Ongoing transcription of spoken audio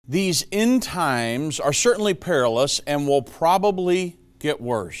These end times are certainly perilous and will probably get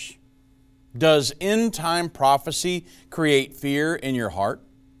worse. Does end time prophecy create fear in your heart?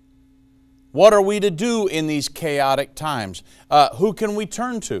 What are we to do in these chaotic times? Who can we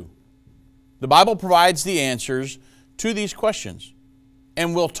turn to? The Bible provides the answers to these questions.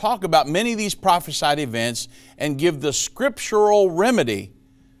 And we'll talk about many of these prophesied events and give the scriptural remedy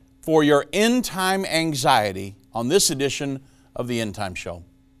for your end time anxiety on this edition of the End Time Show.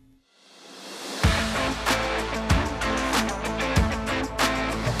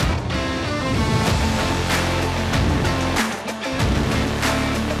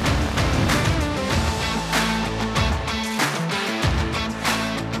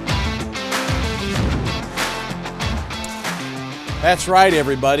 That's right,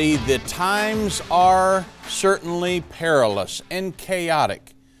 everybody. The times are certainly perilous and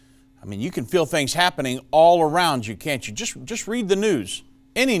chaotic. I mean, you can feel things happening all around you, can't you? Just read the news,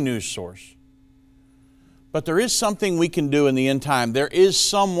 any news source. But there is something we can do in the end time. There is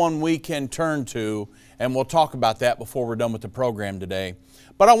someone we can turn to, and we'll talk about that before we're done with the program today.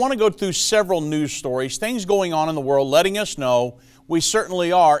 But I want to go through several news stories, things going on in the world, letting us know we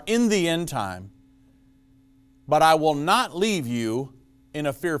certainly are in the end time. But I will not leave you in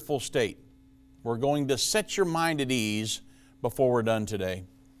a fearful state. We're going to set your mind at ease before we're done today.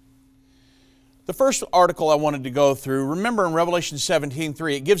 The first article I wanted to go through, remember in Revelation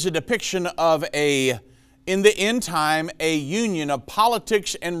 17:3, it gives a depiction of in the end time, a union of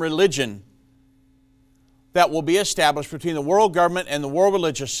politics and religion that will be established between the world government and the world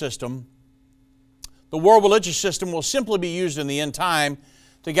religious system. The world religious system will simply be used in the end time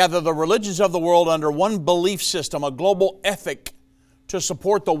to gather the religions of the world under one belief system, a global ethic to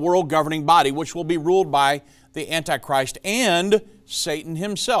support the world governing body, which will be ruled by the Antichrist and Satan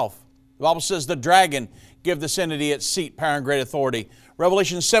himself. The Bible says the dragon give this entity its seat, power, and great authority.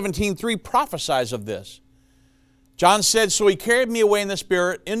 Revelation 17:3 prophesies of this. John said, "So he carried me away in the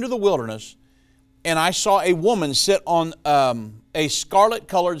Spirit into the wilderness, and I saw a woman sit on a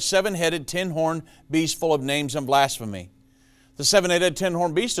scarlet-colored, seven-headed, ten-horned beast full of names and blasphemy." The seven-headed,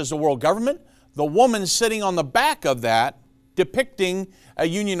 ten-horned beast is the world government. The woman sitting on the back of that, depicting a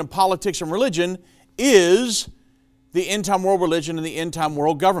union of politics and religion, is the end-time world religion and the end-time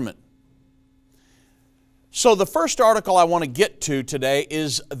world government. So the first article I want to get to today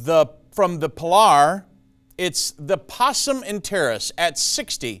is from the Pilar. It's the Pacem in Terris at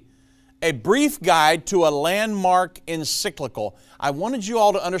 60, a brief guide to a landmark encyclical. I wanted you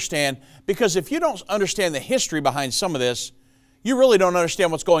all to understand, because if you don't understand the history behind some of this, you really don't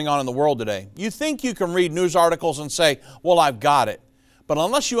understand what's going on in the world today. You think you can read news articles and say, well, I've got it. But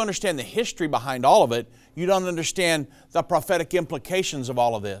unless you understand the history behind all of it, you don't understand the prophetic implications of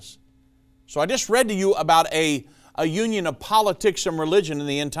all of this. So I just read to you about a union of politics and religion in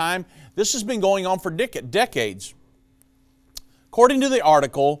the end time. This has been going on for decades. According to the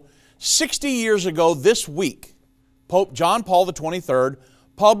article, 60 years ago this week, Pope John Paul XXIII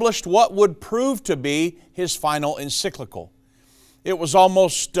published what would prove to be his final encyclical. It was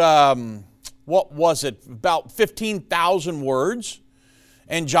almost, about 15,000 words.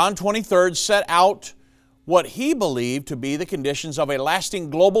 And John XXIII set out what he believed to be the conditions of a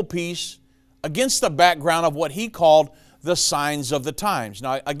lasting global peace against the background of what he called the signs of the times.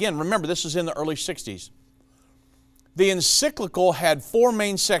 Now, again, remember, this is in the early 60s. The encyclical had four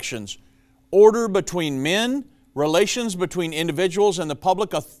main sections: order between men, relations between individuals and the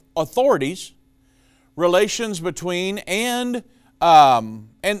public authorities, relations between and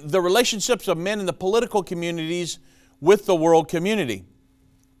the relationships of men in the political communities with the world community.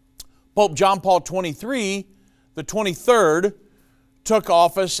 Pope John Paul XXIII, the 23rd, took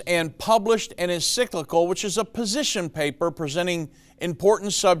office and published an encyclical, which is a position paper presenting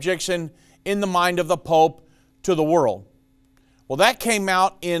important subjects in the mind of the Pope to the world. Well, that came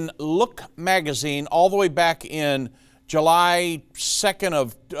out in Look magazine all the way back in July 2nd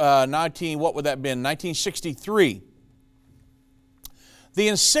of 1963. The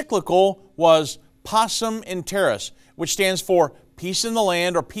encyclical was Pacem in Terris, which stands for peace in the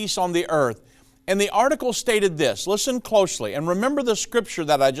land or peace on the earth. And the article stated this. Listen closely and remember the scripture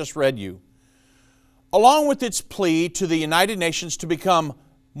that I just read you. Along with its plea to the United Nations to become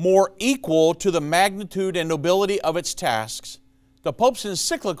more equal to the magnitude and nobility of its tasks, the Pope's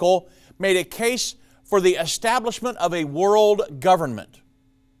encyclical made a case for the establishment of a world government.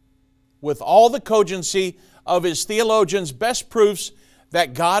 With all the cogency of his theologians' best proofs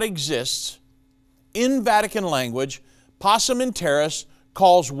that God exists, in Vatican language, Pacem in Terris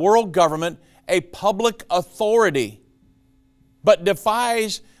calls world government a public authority, but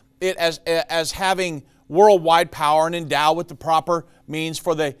defies it as having worldwide power and endowed with the proper means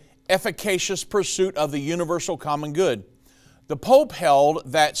for the efficacious pursuit of the universal common good. The Pope held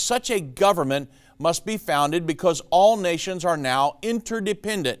that such a government must be founded because all nations are now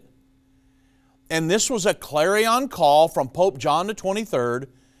interdependent. And this was a clarion call from Pope John the 23rd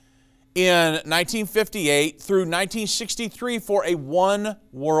in 1958 through 1963 for a one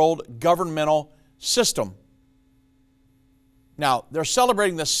world governmental system. Now, they're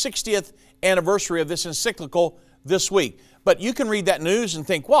celebrating the 60th anniversary of this encyclical this week. But you can read that news and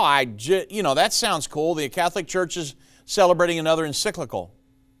think, well, that sounds cool. The Catholic Church is celebrating another encyclical.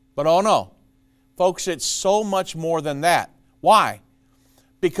 But oh no, folks, it's so much more than that. Why?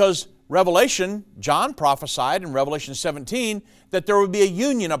 Because Revelation, John prophesied in Revelation 17 that there would be a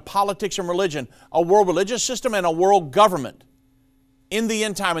union of politics and religion, a world religious system and a world government in the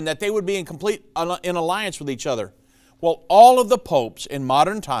end time, and that they would be in alliance with each other. Well, all of the popes in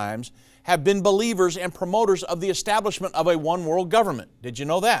modern times have been believers and promoters of the establishment of a one world government. Did you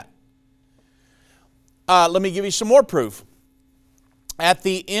know that? Let me give you some more proof. At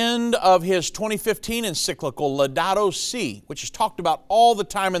the end of his 2015 encyclical, Laudato Si, which is talked about all the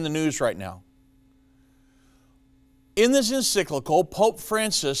time in the news right now, in this encyclical, Pope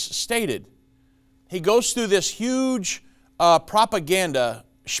Francis stated, he goes through this huge propaganda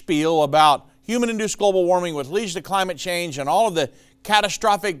spiel about human-induced global warming, which leads to climate change and all of the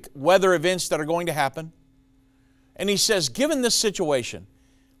catastrophic weather events that are going to happen. And he says, given this situation,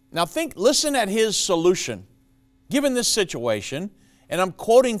 now listen at his solution. Given this situation, and I'm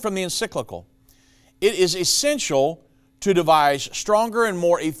quoting from the encyclical, it is essential to devise stronger and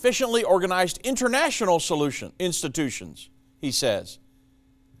more efficiently organized international institutions, he says,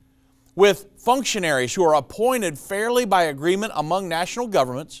 with functionaries who are appointed fairly by agreement among national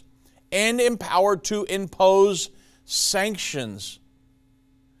governments and empowered to impose sanctions.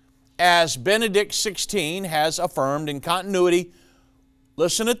 As Benedict XVI has affirmed in continuity,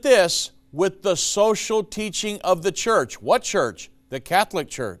 listen at this, with the social teaching of the Church. What church? The Catholic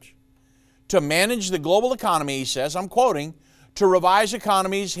Church. To manage the global economy, he says, I'm quoting, to revise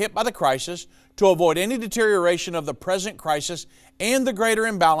economies hit by the crisis, to avoid any deterioration of the present crisis and the greater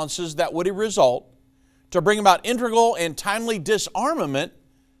imbalances that would result, to bring about integral and timely disarmament.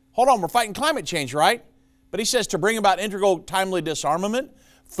 Hold on, we're fighting climate change, right? But he says to bring about integral, timely disarmament,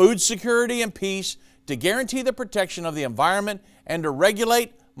 food security and peace, to guarantee the protection of the environment, and to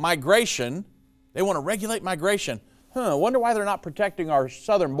regulate migration. They want to regulate migration. I wonder why they're not protecting our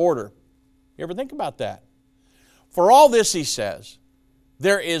southern border. You ever think about that? For all this, he says,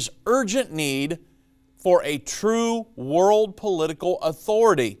 there is urgent need for a true world political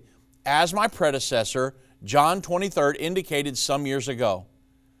authority, as my predecessor, John 23rd, indicated some years ago.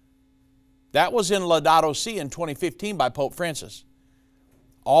 That was in Laudato Si in 2015 by Pope Francis.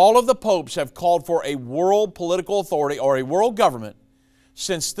 All of the popes have called for a world political authority or a world government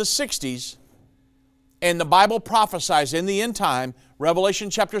since the 60s, and the Bible prophesies in the end time, Revelation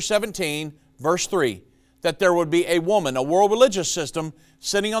chapter 17, verse 3, that there would be a woman, a world religious system,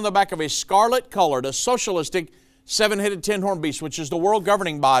 sitting on the back of a scarlet-colored, a socialistic, seven-headed, ten-horned beast, which is the world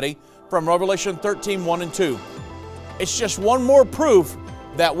governing body from Revelation 13, 1 and 2. It's just one more proof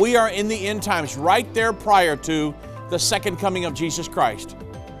that we are in the end times, right there prior to the second coming of Jesus Christ.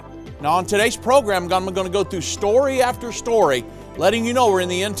 Now on today's program, I'm going to go through story after story, letting you know we're in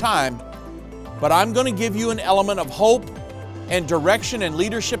the end time, but I'm going to give you an element of hope and direction and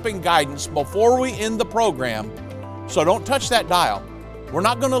leadership and guidance before we end the program, so don't touch that dial. We're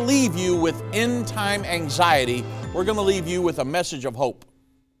not going to leave you with end time anxiety. We're going to leave you with a message of hope.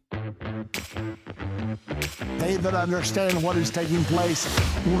 They that understand what is taking place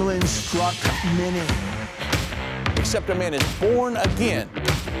will instruct many. Except a man is born again,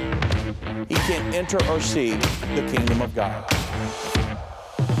 he can't enter or see the kingdom of God.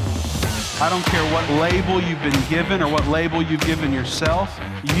 I don't care what label you've been given or what label you've given yourself.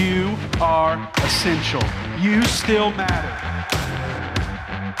 You are essential. You still matter.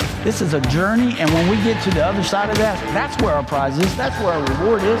 This is a journey, and when we get to the other side of that, that's where our prize is. That's where our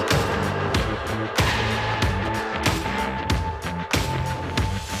reward is.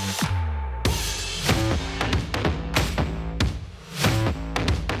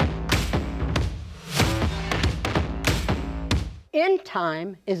 End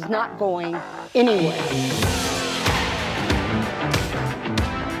time is not going anywhere.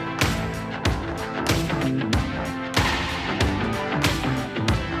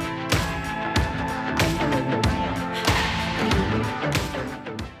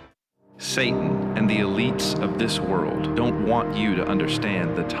 Satan and the elites of this world don't want you to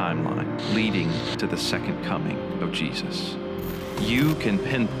understand the timeline leading to the second coming of Jesus. You can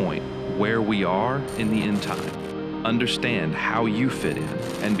pinpoint where we are in the end time. understand how you fit in,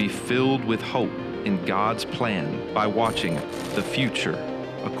 and be filled with hope in God's plan by watching The Future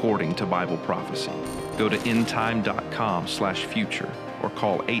According to Bible Prophecy. Go to endtime.com/future or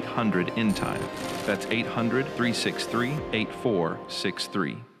call 800-END-TIME. That's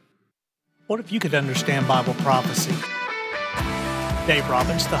 800-363-8463. What if you could understand Bible prophecy? Dave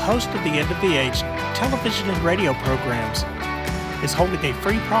Robbins, the host of the End of the Age television and radio programs, is holding a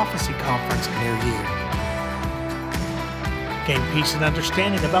free prophecy conference near you. Gain peace and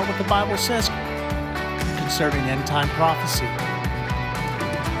understanding about what the Bible says concerning end-time prophecy.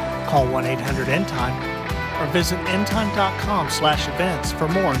 Call 1-800-END-TIME or visit endtime.com/events for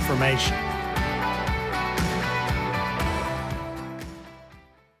more information.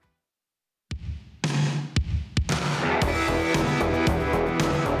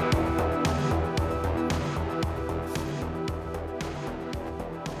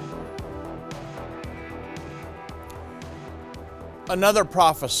 Another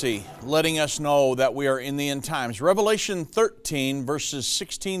prophecy letting us know that we are in the end times. Revelation 13, verses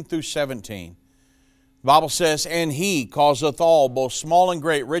 16 through 17. The Bible says, "And he causeth all, both small and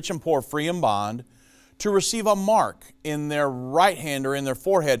great, rich and poor, free and bond, to receive a mark in their right hand or in their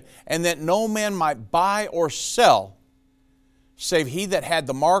forehead, and that no man might buy or sell, save he that had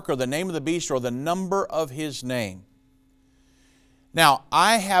the mark or the name of the beast or the number of his name." Now,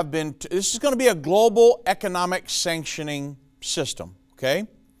 this is going to be a global economic sanctioning system, okay?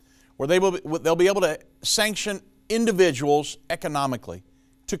 Where they'll be able to sanction individuals economically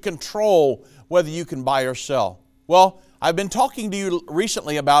to control whether you can buy or sell. Well, I've been talking to you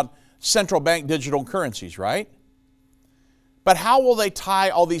recently about central bank digital currencies, right? But how will they tie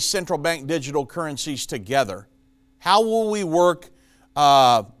all these central bank digital currencies together? How will we work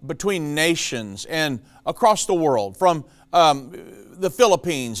between nations and across the world, from the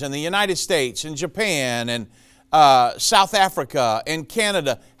Philippines and the United States and Japan and South Africa and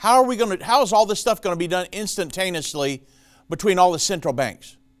Canada? How is all this stuff going to be done instantaneously between all the central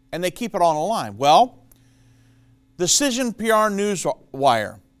banks? And they keep it on a line. Well, Decision PR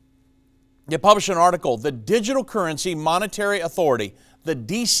Newswire, they published an article. The Digital Currency Monetary Authority, the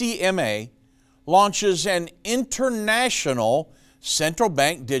DCMA, launches an international central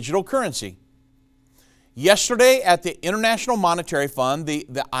bank digital currency. Yesterday at the International Monetary Fund, the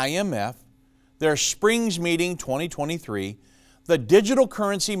IMF, their Springs Meeting 2023, the Digital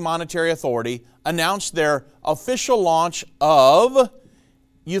Currency Monetary Authority announced their official launch of,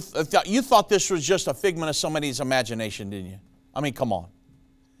 you thought this was just a figment of somebody's imagination, didn't you? I mean, come on.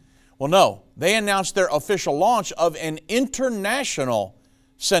 Well, no. They announced their official launch of an international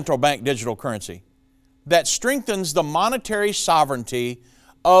central bank digital currency that strengthens the monetary sovereignty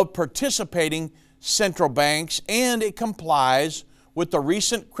of participating central banks, and it complies with the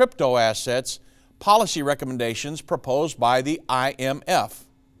recent crypto assets policy recommendations proposed by the IMF.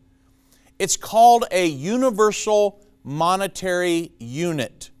 It's called a Universal Monetary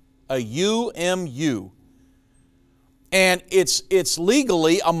Unit, a UMU. And it's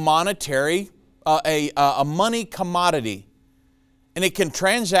legally a monetary, a money commodity. And it can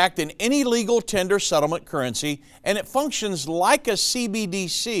transact in any legal tender settlement currency, and it functions like a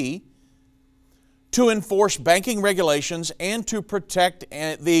CBDC to enforce banking regulations and to protect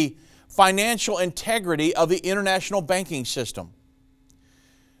the financial integrity of the international banking system.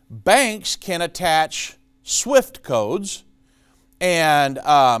 Banks can attach SWIFT codes, and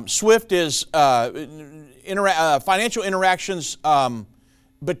SWIFT is financial interactions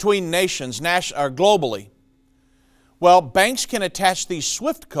between nations globally. Well, banks can attach these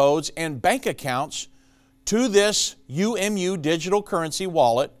SWIFT codes and bank accounts to this UMU digital currency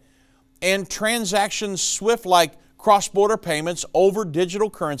wallet, and transactions SWIFT like cross-border payments over digital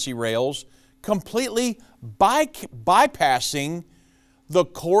currency rails, completely bypassing the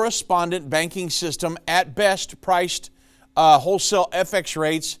correspondent banking system at best priced wholesale FX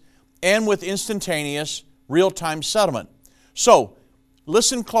rates and with instantaneous real-time settlement. So,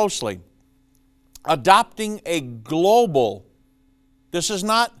 listen closely. Adopting a global, this is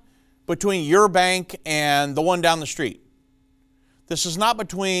not between your bank and the one down the street. This is not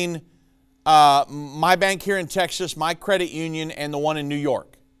between my bank here in Texas, my credit union, and the one in New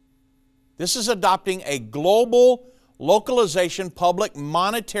York. This is adopting a global localization public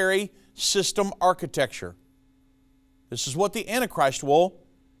monetary system architecture. This is what the Antichrist will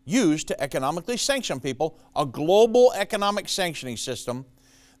use to economically sanction people, a global economic sanctioning system.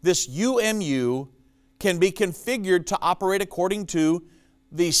 This UMU can be configured to operate according to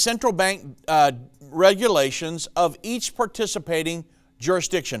the central bank regulations of each participating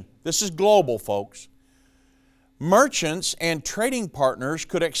jurisdiction. This is global, folks. Merchants and trading partners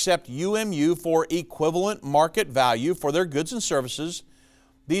could accept UMU for equivalent market value for their goods and services.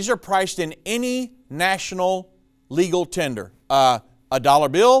 These are priced in any national legal tender. A dollar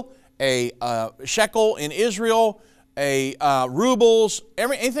bill, a shekel in Israel, rubles,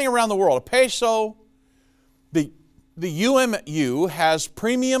 anything around the world, a peso. The UMU has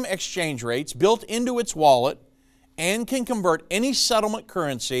premium exchange rates built into its wallet and can convert any settlement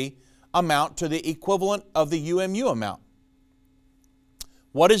currency amount to the equivalent of the UMU amount.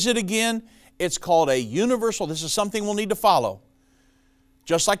 What is it again? It's called a universal, this is something we'll need to follow.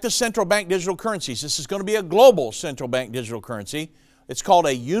 Just like the central bank digital currencies, this is going to be a global central bank digital currency. It's called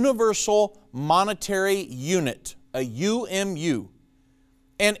a universal monetary unit, a UMU.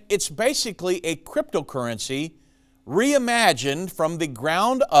 And it's basically a cryptocurrency reimagined from the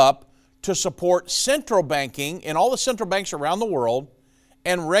ground up to support central banking in all the central banks around the world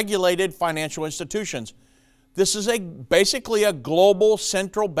and regulated financial institutions. This is basically a global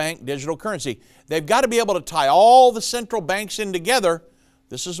central bank digital currency. They've got to be able to tie all the central banks in together.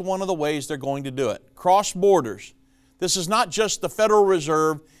 This is one of the ways they're going to do it. Cross borders. This is not just the Federal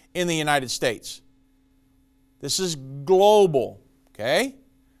Reserve in the United States. This is global, okay?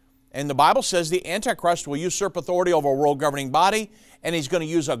 And the Bible says the Antichrist will usurp authority over a world governing body, and he's going to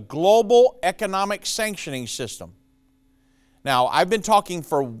use a global economic sanctioning system. Now, I've been talking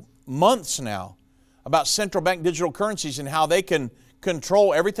for months now about central bank digital currencies and how they can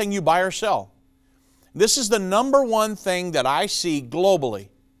control everything you buy or sell. This is the number one thing that I see globally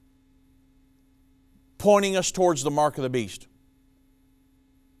pointing us towards the mark of the beast.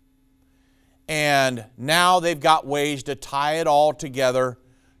 And now they've got ways to tie it all together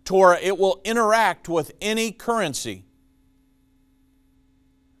to where it will interact with any currency.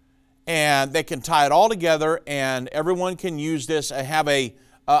 And they can tie it all together, and everyone can use this and have a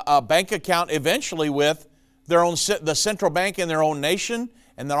bank account eventually with their own, the central bank in their own nation,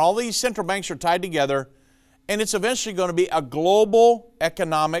 and then all these central banks are tied together, and it's eventually going to be a global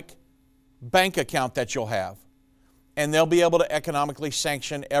economic bank account that you'll have. And they'll be able to economically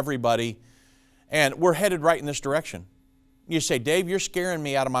sanction everybody, and we're headed right in this direction. You say, Dave, you're scaring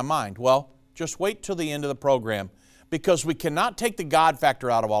me out of my mind. Well, just wait till the end of the program, because we cannot take the God factor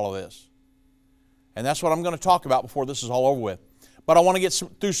out of all of this. And that's what I'm going to talk about before this is all over with. But I want to get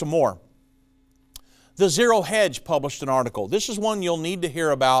through some more. The Zero Hedge published an article. This is one you'll need to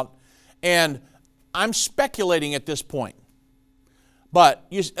hear about, and I'm speculating at this point. But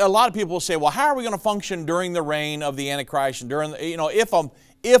a lot of people will say, well, how are we going to function during the reign of the Antichrist and during the,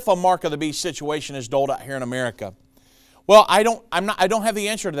 if a mark of the beast situation is doled out here in America? Well, I don't have the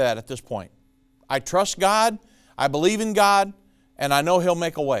answer to that at this point. I trust God, I believe in God, and I know He'll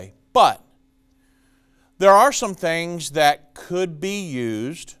make a way. But there are some things that could be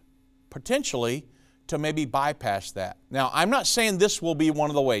used potentially to maybe bypass that. Now, I'm not saying this will be one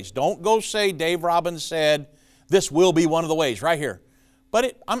of the ways. Don't go say Dave Robbins said this will be one of the ways right here.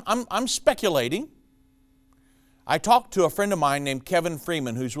 But I'm speculating. I talked to a friend of mine named Kevin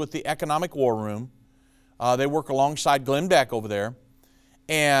Freeman, who's with the Economic War Room. They work alongside Glenn Beck over there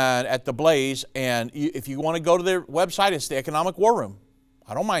and at the Blaze. And if you want to go to their website, it's the Economic War Room.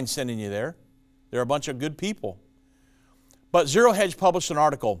 I don't mind sending you there. They're a bunch of good people. But Zero Hedge published an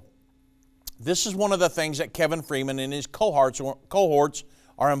article. This is one of the things that Kevin Freeman and his cohorts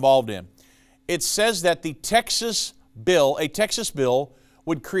are involved in. It says that a Texas bill,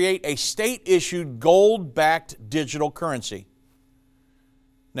 would create a state-issued gold-backed digital currency.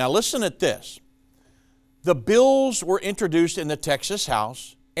 Now listen at this. The bills were introduced in the Texas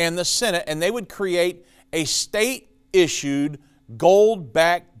House and the Senate, and they would create a state-issued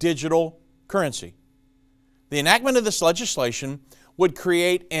gold-backed digital currency. The enactment of this legislation would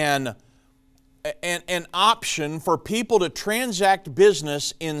create an option for people to transact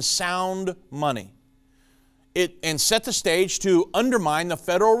business in sound money. And set the stage to undermine the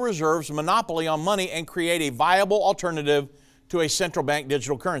Federal Reserve's monopoly on money and create a viable alternative to a central bank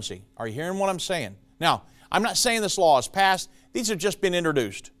digital currency. Are you hearing what I'm saying? Now, I'm not saying this law is passed. These have just been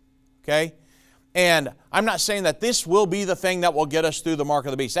introduced, okay? And I'm not saying that this will be the thing that will get us through the mark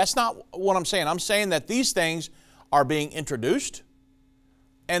of the beast. That's not what I'm saying. I'm saying that these things are being introduced,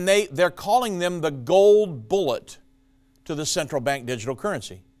 and they're calling them the gold bullet to the central bank digital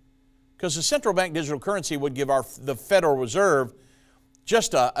currency. Because the central bank digital currency would give the Federal Reserve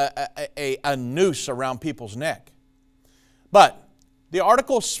just a noose around people's neck. But the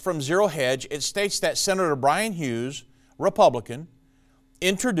article from Zero Hedge, it states that Senator Brian Hughes, Republican,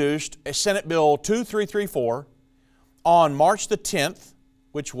 introduced a Senate Bill 2334 on March the 10th,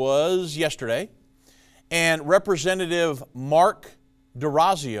 which was yesterday, and Representative Mark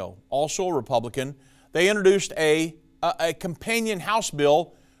DeRazio, also a Republican, they introduced a companion House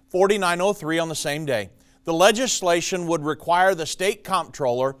Bill 4903 on the same day. The legislation would require the state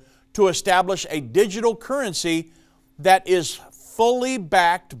comptroller to establish a digital currency that is fully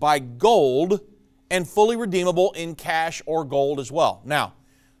backed by gold and fully redeemable in cash or gold as well. Now,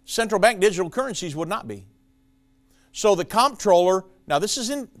 central bank digital currencies would not be. So the comptroller, now this is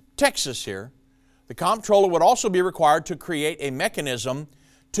in Texas here, the comptroller would also be required to create a mechanism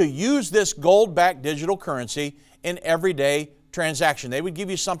to use this gold-backed digital currency in everyday transaction. They would give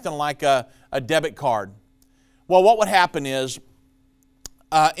you something like a debit card. Well, what would happen is,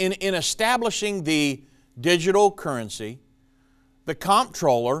 in establishing the digital currency, the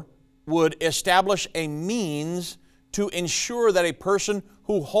comptroller would establish a means to ensure that a person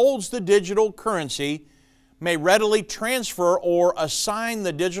who holds the digital currency may readily transfer or assign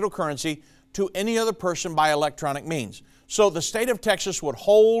the digital currency to any other person by electronic means. So the state of Texas would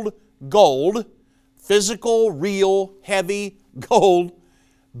hold gold, physical, real, heavy gold,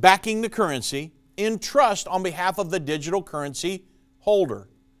 backing the currency in trust on behalf of the digital currency holder.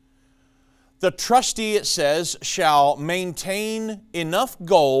 The trustee, it says, shall maintain enough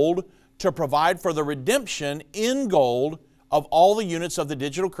gold to provide for the redemption in gold of all the units of the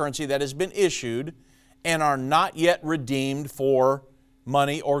digital currency that has been issued and are not yet redeemed for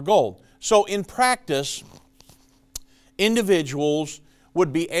money or gold. So in practice, individuals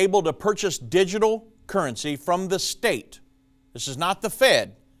would be able to purchase digital currency from the state. This is not the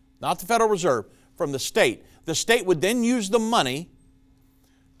Fed, not the Federal Reserve, from the state. The state would then use the money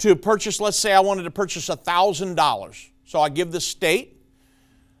to purchase, let's say I wanted to purchase $1,000. So I give the state.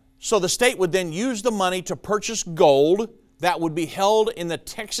 So the state would then use the money to purchase gold that would be held in the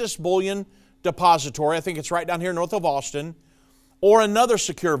Texas Bullion Depository. I think it's right down here north of Austin, or another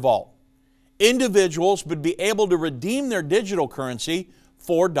secure vault. Individuals would be able to redeem their digital currency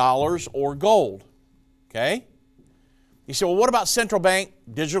for dollars or gold. Okay? You say, well, what about central bank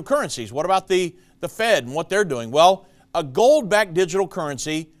digital currencies? What about the Fed and what they're doing? Well, a gold-backed digital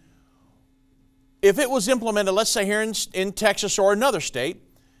currency, if it was implemented, let's say here in Texas or another state,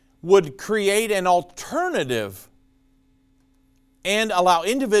 would create an alternative and allow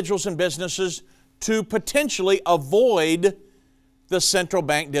individuals and businesses to potentially avoid the central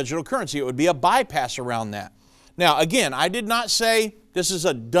bank digital currency. It would be a bypass around that. Now, again, I did not say this is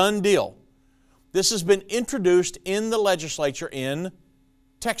a done deal. This has been introduced in the legislature in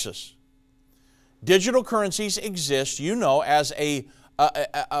Texas. Digital currencies exist, you know, as a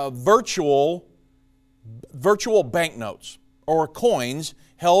virtual banknotes or coins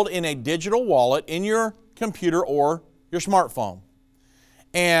held in a digital wallet in your computer or your smartphone.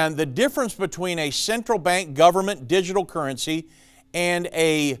 And the difference between a central bank government digital currency and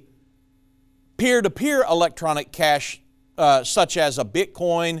a peer-to-peer electronic cash such as a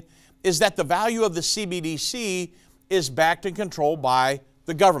Bitcoin is that the value of the CBDC is backed and controlled by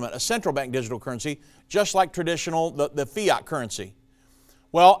the government, a central bank digital currency, just like traditional, the fiat currency.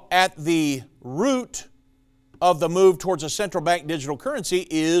 Well, at the root of the move towards a central bank digital currency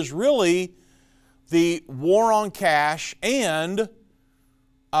is really the war on cash and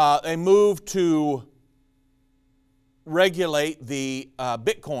a move to regulate the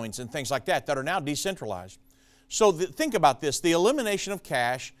Bitcoins and things like that are now decentralized. So think about this. The elimination of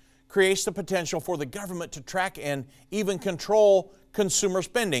cash creates the potential for the government to track and even control consumer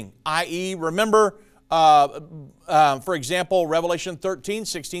spending, i.e., remember, for example, Revelation 13,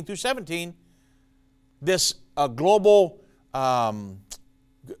 16 through 17, this global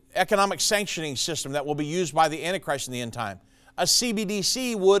economic sanctioning system that will be used by the Antichrist in the end time. A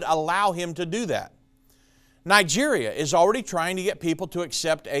CBDC would allow him to do that. Nigeria is already trying to get people to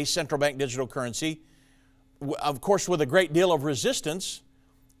accept a central bank digital currency, of course with a great deal of resistance,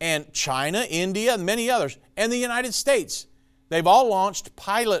 and China, India, and many others, and the United States. They've all launched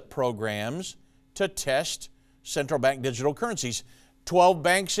pilot programs to test central bank digital currencies. 12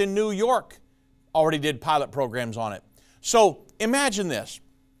 banks in New York already did pilot programs on it. So imagine this.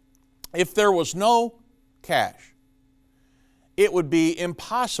 If there was no cash, it would be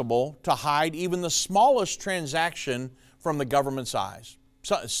impossible to hide even the smallest transaction from the government's eyes.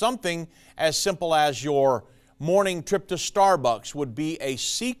 So, something as simple as your morning trip to Starbucks would be a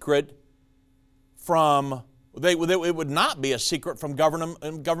secret from, it would not be a secret from government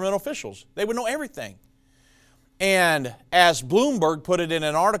officials. They would know everything. And as Bloomberg put it in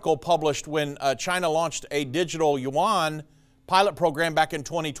an article published when China launched a digital yuan pilot program back in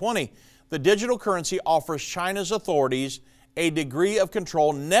 2020, the digital currency offers China's authorities a degree of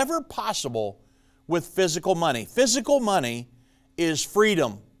control never possible with physical money. Physical money is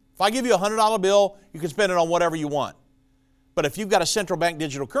freedom. If I give you a $100 bill, you can spend it on whatever you want. But if you've got a central bank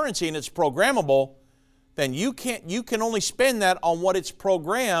digital currency and it's programmable, then you can only spend that on what it's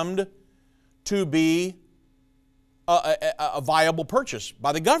programmed to be a viable purchase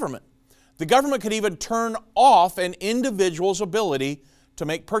by the government. The government could even turn off an individual's ability to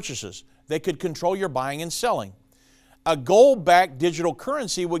make purchases. They could control your buying and selling. A gold-backed digital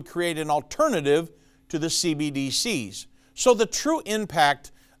currency would create an alternative to the CBDCs. So the true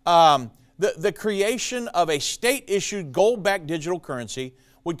impact, the creation of a state-issued gold-backed digital currency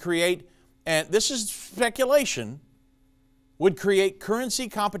would create, and this is speculation, would create currency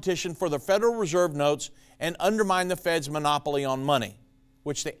competition for the Federal Reserve notes and undermine the Fed's monopoly on money,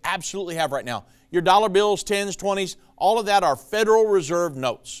 which they absolutely have right now. Your dollar bills, 10s, 20s, all of that are Federal Reserve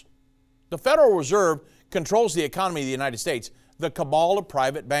notes. The Federal Reserve controls the economy of the United States, the cabal of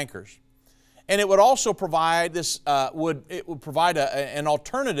private bankers. And it would also provide provide an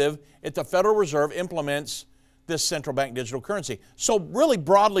alternative if the Federal Reserve implements this central bank digital currency. So really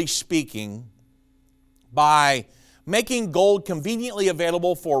broadly speaking, by making gold conveniently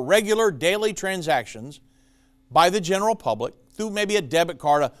available for regular daily transactions by the general public through maybe a debit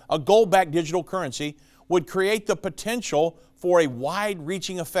card, a gold-backed digital currency would create the potential for a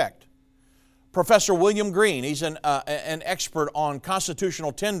wide-reaching effect. Professor William Green, he's an expert on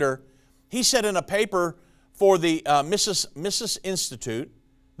constitutional tender, he said in a paper for the Mises Institute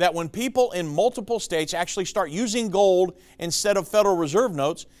that when people in multiple states actually start using gold instead of Federal Reserve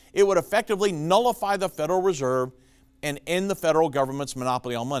notes, it would effectively nullify the Federal Reserve and end the federal government's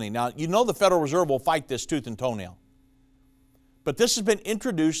monopoly on money. Now, you know the Federal Reserve will fight this tooth and toenail. But this has been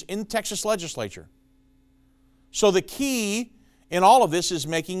introduced in the Texas legislature. So the key in all of this is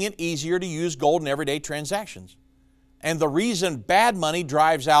making it easier to use gold in everyday transactions. And the reason bad money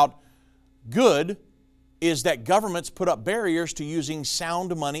drives out good is that governments put up barriers to using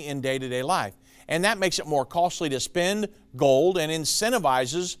sound money in day-to-day life. And that makes it more costly to spend gold and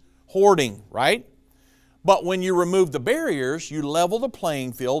incentivizes hoarding, right? But when you remove the barriers, you level the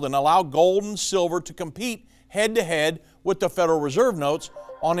playing field and allow gold and silver to compete head-to-head with the Federal Reserve notes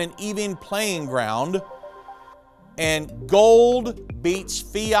on an even playing ground. And gold beats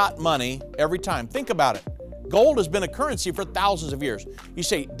fiat money every time. Think about it. Gold has been a currency for thousands of years. You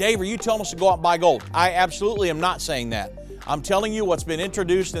say, Dave, are you telling us to go out and buy gold? I absolutely am not saying that. I'm telling you what's been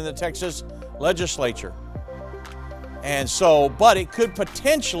introduced in the Texas legislature. And so, but it could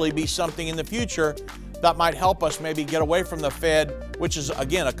potentially be something in the future that might help us maybe get away from the Fed, which is,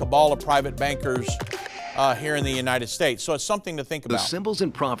 again, a cabal of private bankers here in the United States. So it's something to think about. The symbols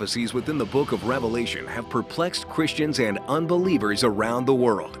and prophecies within the book of Revelation have perplexed Christians and unbelievers around the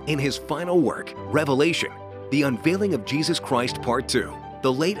world. In his final work, Revelation, The Unveiling of Jesus Christ Part 2,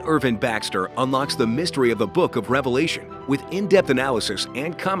 the late Irvin Baxter unlocks the mystery of the book of Revelation with in-depth analysis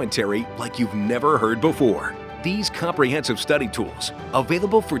and commentary like you've never heard before. These comprehensive study tools,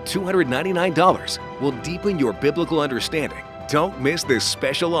 available for $299, will deepen your biblical understanding. Don't miss this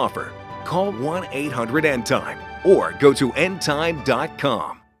special offer. Call 1-800-END-TIME or go to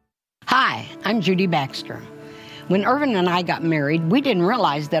endtime.com. Hi, I'm Judy Baxter. When Irvin and I got married, we didn't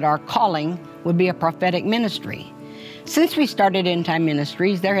realize that our calling would be a prophetic ministry. Since we started End Time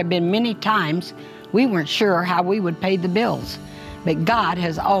Ministries, there have been many times we weren't sure how we would pay the bills, but God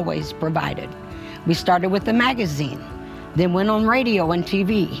has always provided. We started with a magazine, then went on radio and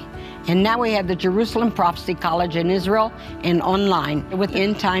TV, and now we have the Jerusalem Prophecy College in Israel and online with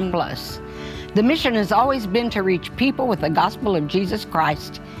End Time Plus. The mission has always been to reach people with the gospel of Jesus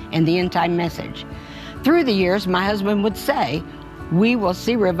Christ and the end time message. Through the years, my husband would say, we will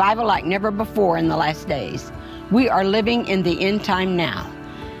see revival like never before in the last days. We are living in the end time now.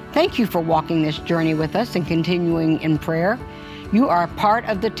 Thank you for walking this journey with us and continuing in prayer. You are a part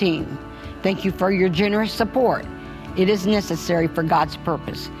of the team. Thank you for your generous support. It is necessary for God's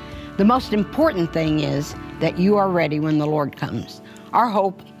purpose. The most important thing is that you are ready when the Lord comes. Our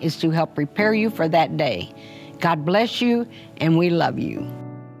hope is to help prepare you for that day. God bless you, and we love you.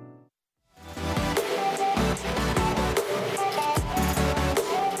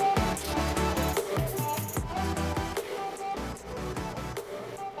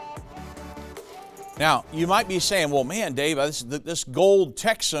 Now, you might be saying, well, man, Dave, this gold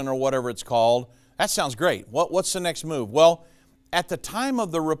Texan or whatever it's called, that sounds great. What's the next move? Well, at the time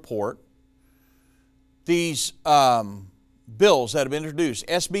of the report, these bills that have been introduced,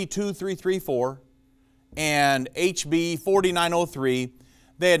 SB 2334 and HB 4903,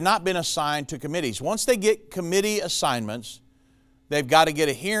 they had not been assigned to committees. Once they get committee assignments, they've got to get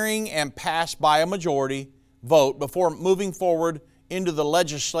a hearing and pass by a majority vote before moving forward into the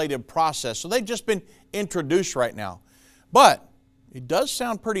legislative process. So they've just been introduced right now. But it does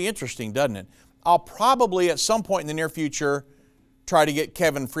sound pretty interesting, doesn't it? I'll probably at some point in the near future try to get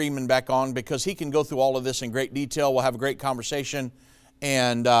Kevin Freeman back on because he can go through all of this in great detail. We'll have a great conversation.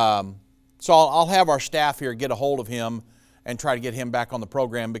 And so I'll have our staff here get a hold of him and try to get him back on the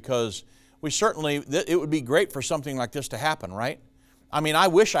program, because we certainly, it would be great for something like this to happen, right? I mean, I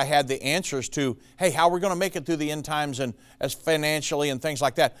wish I had the answers to, hey, how we're going to make it through the end times and as financially and things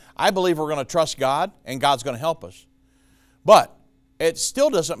like that. I believe we're going to trust God, and God's going to help us. But it still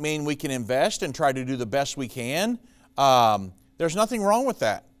doesn't mean we can invest and try to do the best we can. There's nothing wrong with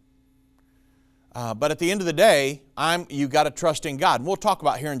that. But at the end of the day, you've got to trust in God. And we'll talk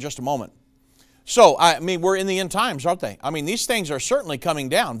about here in just a moment. So, I mean, we're in the end times, aren't they? I mean, these things are certainly coming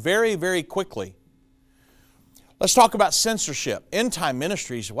down very, very quickly. Let's talk about censorship. End time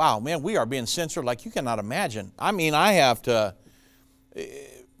ministries, wow, man, we are being censored like you cannot imagine. I mean, I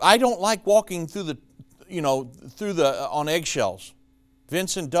don't like walking through on eggshells.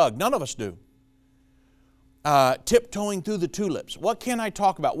 Vince and Doug, none of us do. Tiptoeing through the tulips. What can I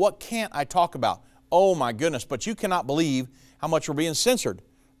talk about? What can't I talk about? Oh my goodness, but you cannot believe how much we're being censored.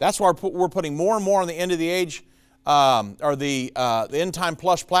 That's why we're putting more and more on the End of the Age, or the End Time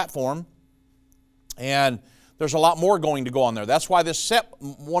Plus platform. And there's a lot more going to go on there. That's why this set,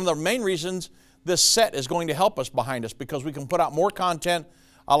 one of the main reasons this set is going to help us behind us, because we can put out more content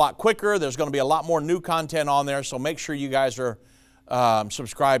a lot quicker. There's going to be a lot more new content on there, so make sure you guys are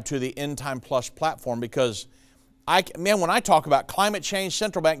subscribed to the End Time Plus platform, because, when I talk about climate change,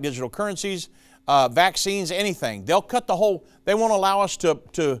 central bank digital currencies, vaccines, anything, they'll cut they won't allow us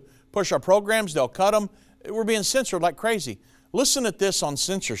to push our programs, they'll cut them. We're being censored like crazy. Listen at this on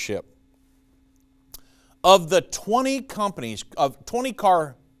censorship. Of the 20 companies, of 20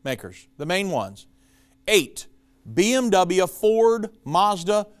 car makers, the main ones, 8, BMW, Ford,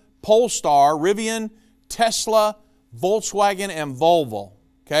 Mazda, Polestar, Rivian, Tesla, Volkswagen, and Volvo,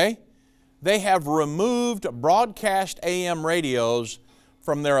 okay? They have removed broadcast AM radios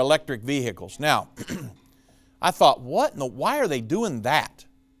from their electric vehicles. Now, I thought, why are they doing that?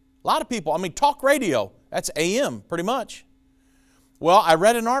 A lot of people, talk radio, that's AM pretty much. Well, I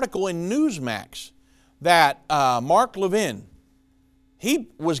read an article in Newsmax that Mark Levin, he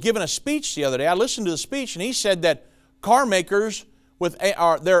was given a speech the other day. I listened to the speech, and he said that car makers,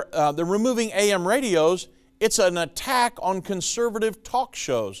 they're removing AM radios. It's an attack on conservative talk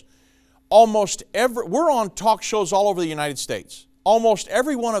shows. We're on talk shows all over the United States. Almost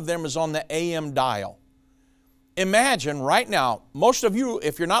every one of them is on the AM dial. Imagine right now, most of you,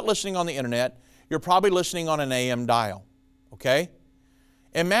 if you're not listening on the internet, you're probably listening on an AM dial, okay?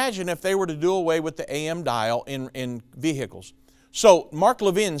 Imagine if they were to do away with the AM dial in vehicles. So Mark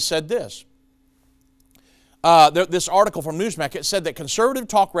Levin said this. This article from Newsmax, it said that conservative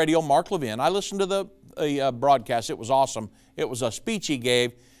talk radio, Mark Levin, I listened to the broadcast, it was awesome. It was a speech he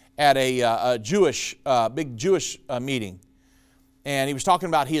gave at a big Jewish meeting. And he was talking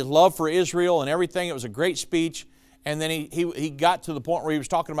about his love for Israel and everything. It was a great speech. And then he got to the point where he was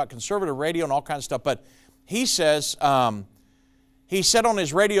talking about conservative radio and all kinds of stuff. But he says, he said on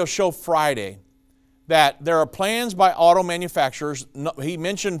his radio show Friday that there are plans by auto manufacturers, he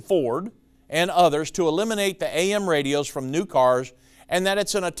mentioned Ford and others, to eliminate the AM radios from new cars, and that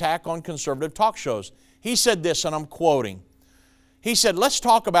it's an attack on conservative talk shows. He said this, and I'm quoting. He said, let's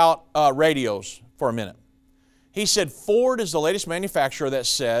talk about radios for a minute. He said, Ford is the latest manufacturer that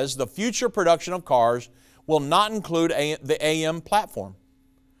says the future production of cars will not include the AM platform.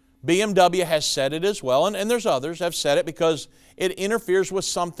 BMW has said it as well, and there's others have said it because it interferes with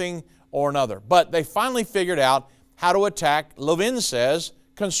something or another. But they finally figured out how to attack, Levin says,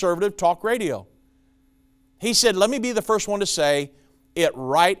 conservative talk radio. He said, let me be the first one to say it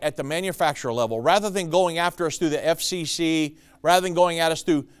right at the manufacturer level. Rather than going after us through the FCC, rather than going at us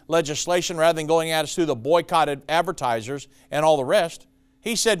through legislation, rather than going at us through the boycotted advertisers and all the rest,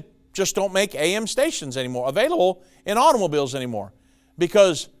 he said, just don't make AM stations anymore, available in automobiles anymore.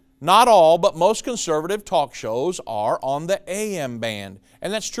 Because not all, but most conservative talk shows are on the AM band.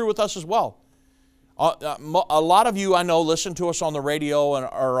 And that's true with us as well. A lot of you, I know, listen to us on the radio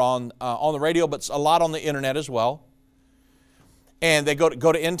or on the radio, but a lot on the internet as well. And they go to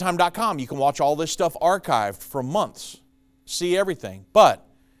endtime.com. You can watch all this stuff archived for months, see everything. But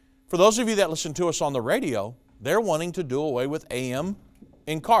for those of you that listen to us on the radio, they're wanting to do away with AM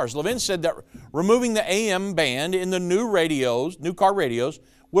in cars. Levin said that removing the AM band in the new car radios,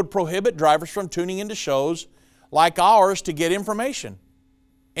 would prohibit drivers from tuning into shows like ours to get information.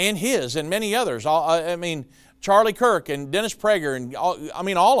 And his and many others. Charlie Kirk and Dennis Prager and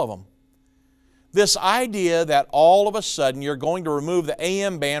all of them. This idea that all of a sudden you're going to remove the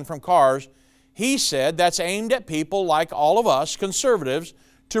AM band from cars, he said that's aimed at people like all of us, conservatives,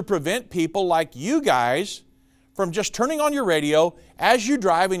 to prevent people like you guys from just turning on your radio as you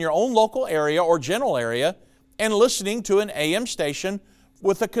drive in your own local area or general area and listening to an AM station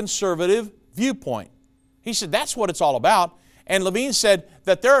with a conservative viewpoint. He said, that's what it's all about. And Levine said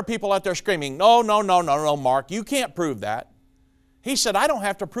that there are people out there screaming, no, Mark, you can't prove that. He said, I don't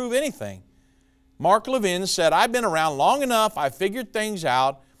have to prove anything. Mark Levin said, I've been around long enough, I figured things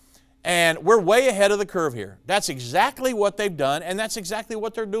out, and we're way ahead of the curve here. That's exactly what they've done, and that's exactly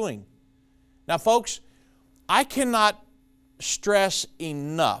what they're doing. Now, folks, I cannot stress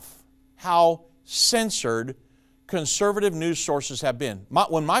enough how censored conservative news sources have been.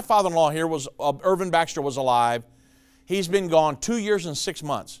 When my father-in-law here Irvin Baxter was alive, he's been gone 2 years and 6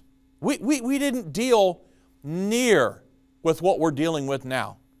 months. We didn't deal near with what we're dealing with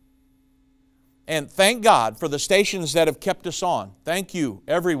now. And thank God for the stations that have kept us on. Thank you,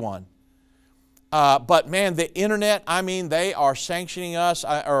 everyone. But man, the internet, they are sanctioning us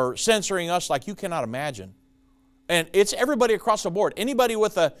or censoring us like you cannot imagine. And it's everybody across the board. Anybody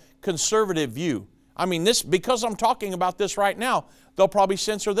with a conservative view. Because I'm talking about this right now, they'll probably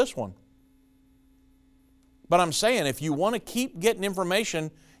censor this one. But I'm saying, if you want to keep getting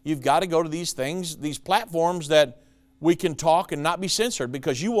information, you've got to go to these things, these platforms that we can talk and not be censored,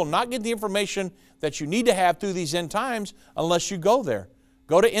 because you will not get the information that you need to have through these end times unless you go there.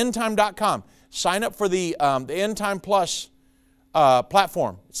 Go to endtime.com. Sign up for the End Time Plus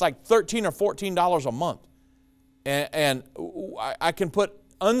platform. It's like $13 or $14 a month. And I can put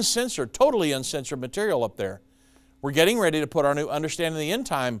totally uncensored material up there. We're getting ready to put our new Understanding the End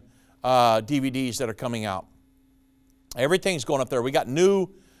Time DVDs that are coming out. Everything's going up there. We got new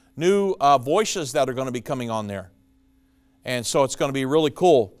voices that are going to be coming on there. And so it's going to be really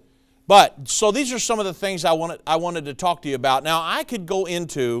cool. But, so these are some of the things I wanted to talk to you about. Now, I could do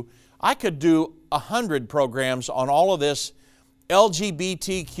 100 programs on all of this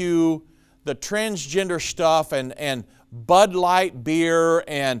LGBTQ, the transgender stuff, and Bud Light beer,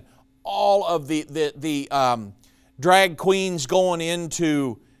 and all of the drag queens going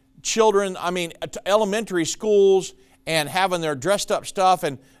into children, to elementary schools and having their dressed up stuff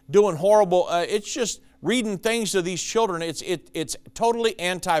and doing horrible, it's just reading things to these children. It's totally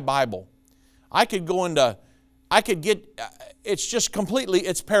anti-Bible. It's just completely,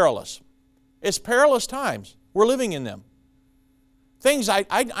 it's perilous. It's perilous times. We're living in them. Things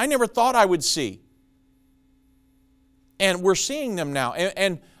I never thought I would see. And we're seeing them now.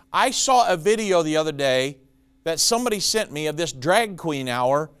 And I saw a video the other day that somebody sent me of this drag queen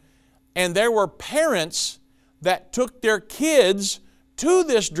hour, and there were parents that took their kids to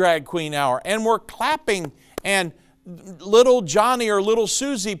this drag queen hour and were clapping, and little Johnny or little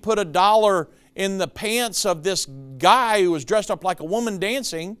Susie put $1 in the pants of this guy who was dressed up like a woman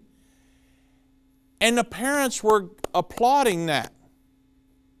dancing, and the parents were applauding that.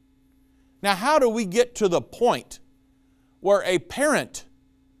 Now, how do we get to the point where a parent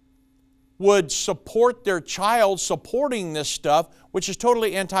would support their child supporting this stuff, which is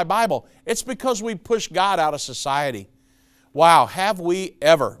totally anti-Bible? It's because we push God out of society. Wow, have we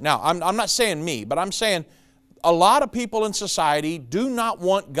ever? Now, I'm not saying me, but I'm saying a lot of people in society do not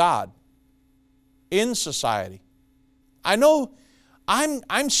want God in society. I know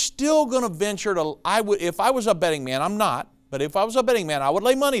I'm still going to venture to, if I was a betting man, I'm not, but if I was a betting man, I would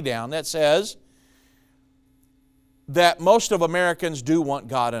lay money down that says that most of Americans do want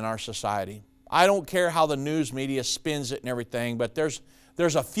God in our society. I don't care how the news media spins it and everything, but there's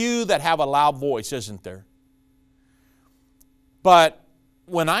a few that have a loud voice, isn't there? But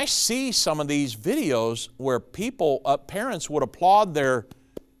when I see some of these videos where parents would applaud their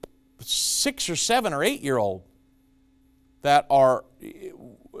 6 or 7 or 8-year-old that are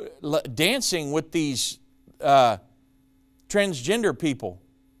dancing with these transgender people,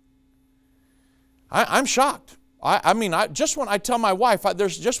 I'm shocked. Just when I tell my wife,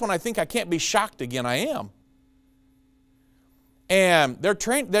 when I think I can't be shocked again, I am. And they're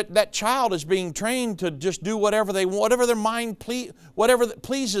trained, that child is being trained to just do whatever they want, whatever their mind whatever that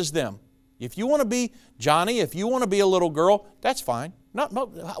pleases them. If you want to be Johnny, if you want to be a little girl, that's fine. No,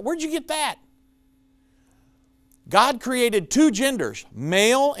 where'd you get that? God created 2 genders,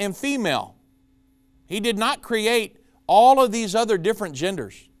 male and female. He did not create all of these other different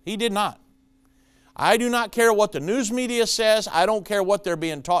genders. He did not. I do not care what the news media says. I don't care what they're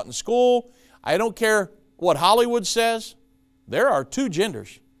being taught in school. I don't care what Hollywood says. There are 2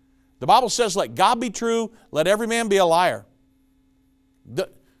 genders. The Bible says, let God be true, let every man be a liar.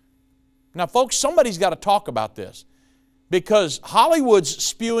 Now, folks, somebody's got to talk about this, because Hollywood's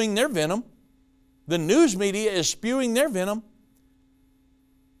spewing their venom. The news media is spewing their venom.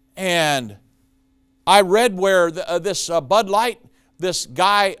 And I read where this Bud Light, this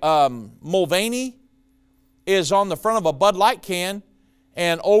guy Mulvaney, is on the front of a Bud Light can,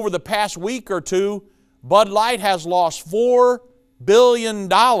 and over the past week or two, Bud Light has lost $4 billion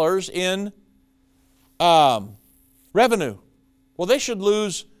in revenue. Well, they should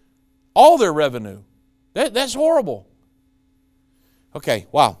lose all their revenue. That's horrible. Okay,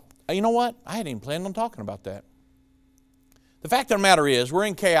 wow. You know what? I hadn't even planned on talking about that. The fact of the matter is, we're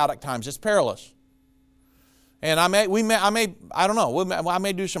in chaotic times. It's perilous. And I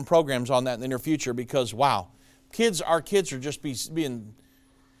may do some programs on that in the near future because, wow, our kids are just being,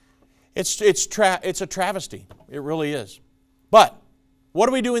 it's a travesty. It really is. But what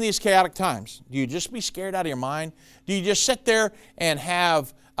do we do in these chaotic times? Do you just be scared out of your mind? Do you just sit there and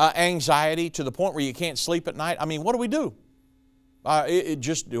have anxiety to the point where you can't sleep at night? I mean, what do we do?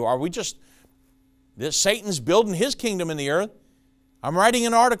 Satan's building his kingdom in the earth. I'm writing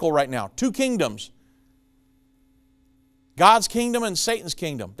an article right now, 2 kingdoms. God's kingdom and Satan's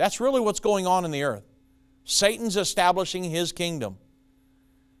kingdom. That's really what's going on in the earth. Satan's establishing his kingdom.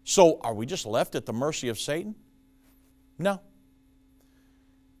 So are we just left at the mercy of Satan? No.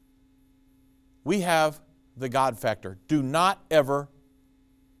 We have the God factor. Do not ever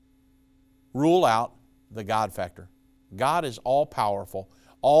rule out the God factor. God is all-powerful,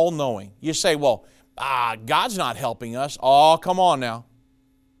 all-knowing. You say, well, God's not helping us. Oh, come on now.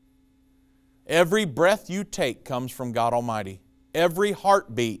 Every breath you take comes from God Almighty. Every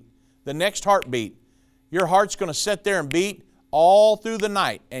heartbeat, the next heartbeat, your heart's going to sit there and beat all through the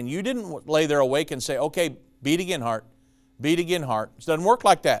night. And you didn't lay there awake and say, okay, beat again, heart. Beat again, heart. It doesn't work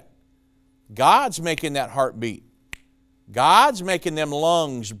like that. God's making that heart beat. God's making them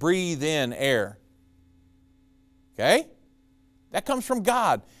lungs breathe in air. Okay? That comes from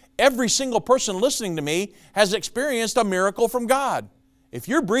God. Every single person listening to me has experienced a miracle from God. If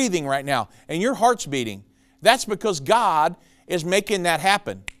you're breathing right now and your heart's beating, that's because God is making that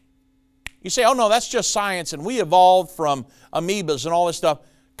happen. You say, oh no, that's just science and we evolved from amoebas and all this stuff.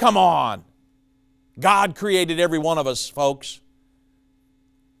 Come on. God created every one of us, folks.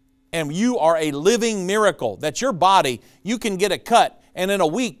 And you are a living miracle. That's your body. You can get a cut and in a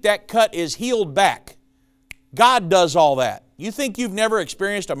week that cut is healed back. God does all that. You think you've never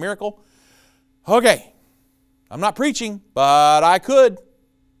experienced a miracle? Okay. I'm not preaching, but I could.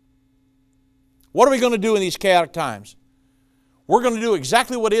 What are we going to do in these chaotic times? We're going to do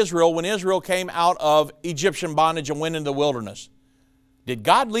exactly what Israel, when Israel came out of Egyptian bondage and went into the wilderness. Did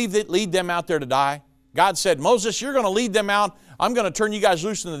God lead them out there to die? God said, Moses, you're going to lead them out. I'm going to turn you guys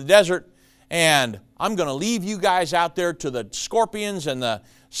loose in the desert, and I'm going to leave you guys out there to the scorpions and the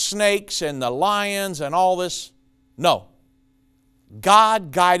snakes and the lions and all this. No.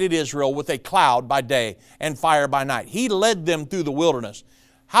 God guided Israel with a cloud by day and fire by night. He led them through the wilderness.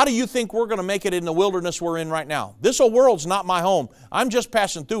 How do you think we're going to make it in the wilderness we're in right now? This whole world's not my home. I'm just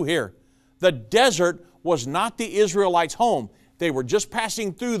passing through here. The desert was not the Israelites' home. They were just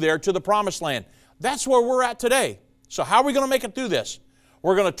passing through there to the promised land. That's where we're at today. So how are we going to make it through this?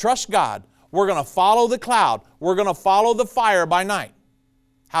 We're going to trust God. We're going to follow the cloud. We're going to follow the fire by night.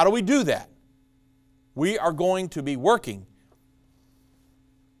 How do we do that? We are going to be working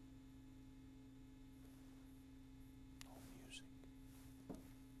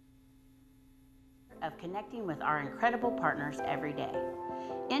of connecting with our incredible partners every day.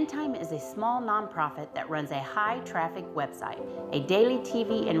 End Time is a small nonprofit that runs a high-traffic website, a daily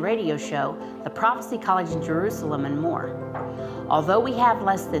TV and radio show, the Prophecy College in Jerusalem, and more. Although we have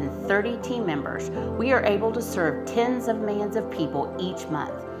less than 30 team members, we are able to serve tens of millions of people each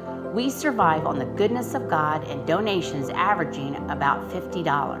month. We survive on the goodness of God and donations averaging about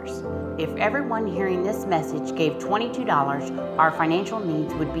 $50. If everyone hearing this message gave $22, our financial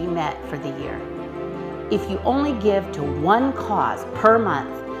needs would be met for the year. If you only give to one cause per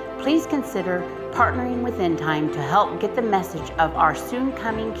month, please consider partnering with End Time to help get the message of our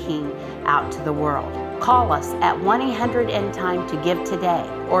soon-coming King out to the world. Call us at 1-800-END-TIME to give today,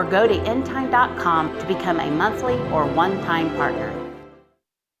 or go to endtime.com to become a monthly or one-time partner.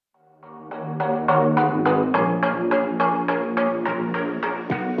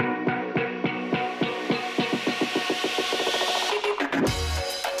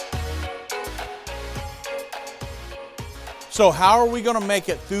 So how are we going to make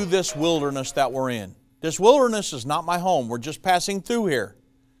it through this wilderness that we're in? This wilderness is not my home. We're just passing through here.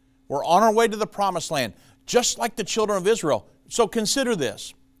 We're on our way to the promised land, just like the children of Israel. So consider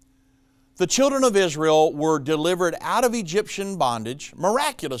this. The children of Israel were delivered out of Egyptian bondage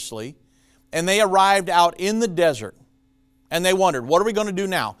miraculously, and they arrived out in the desert. And they wondered, what are we going to do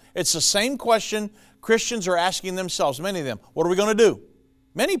now? It's the same question Christians are asking themselves, many of them. What are we going to do?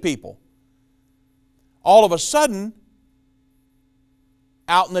 Many people. All of a sudden,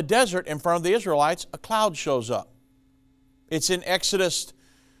 out in the desert in front of the Israelites, a cloud shows up. It's in Exodus,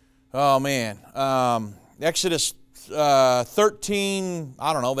 Exodus 13,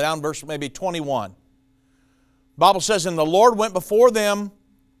 I don't know, down verse maybe 21. The Bible says, and the Lord went before them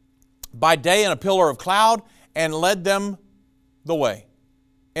by day in a pillar of cloud and led them the way.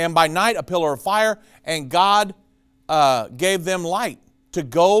 And by night a pillar of fire, and God gave them light to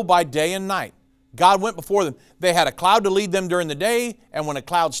go by day and night. God went before them. They had a cloud to lead them during the day, and when a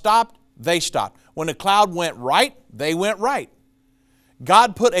cloud stopped, they stopped. When the cloud went right, they went right.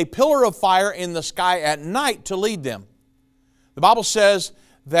 God put a pillar of fire in the sky at night to lead them. The Bible says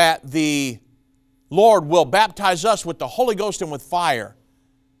that the Lord will baptize us with the Holy Ghost and with fire.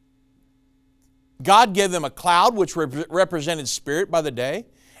 God gave them a cloud, which represented spirit by the day,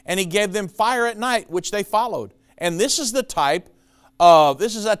 and He gave them fire at night, which they followed. And this is a type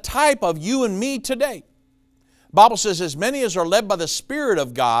of you and me today. The Bible says, as many as are led by the Spirit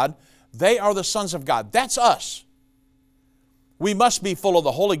of God, they are the sons of God. That's us. We must be full of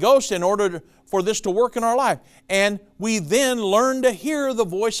the Holy Ghost in order for this to work in our life. And we then learn to hear the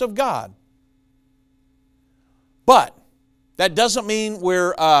voice of God. But that doesn't mean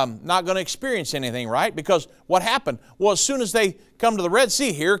we're not going to experience anything, right? Because what happened? Well, as soon as they come to the Red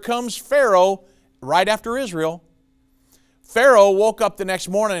Sea, here comes Pharaoh right after Israel. Pharaoh woke up the next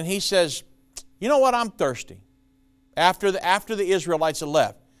morning and he says, you know what, I'm thirsty. After the Israelites had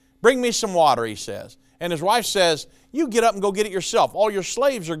left. Bring me some water, he says. And his wife says, you get up and go get it yourself. All your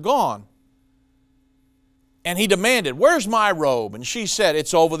slaves are gone. And he demanded, where's my robe? And she said,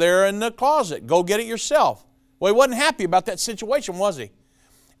 it's over there in the closet. Go get it yourself. Well, he wasn't happy about that situation, was he?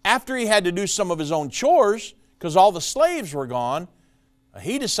 After he had to do some of his own chores, because all the slaves were gone,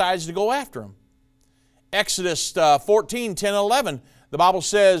 he decides to go after them. Exodus 14, 10, 11, the Bible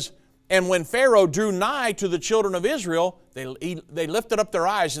says, and when Pharaoh drew nigh to the children of Israel, they lifted up their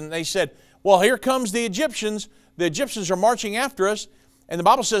eyes and they said, well, here comes the Egyptians. The Egyptians are marching after us. And the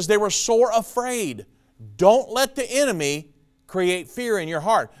Bible says they were sore afraid. Don't let the enemy create fear in your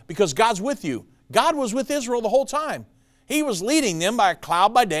heart, because God's with you. God was with Israel the whole time. He was leading them by a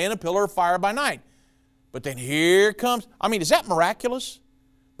cloud by day and a pillar of fire by night. But then here comes, is that miraculous?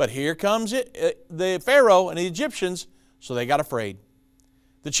 But here comes the Pharaoh and the Egyptians, so they got afraid.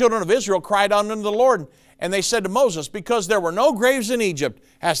 The children of Israel cried unto the Lord, and they said to Moses, because there were no graves in Egypt,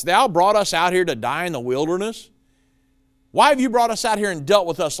 hast thou brought us out here to die in the wilderness? Why have you brought us out here and dealt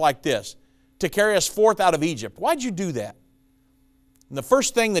with us like this, to carry us forth out of Egypt? Why'd you do that? And the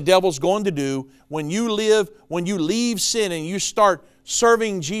first thing the devil's going to do when you leave sin and you start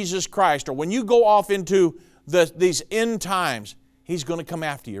serving Jesus Christ, or when you go off into these end times, he's going to come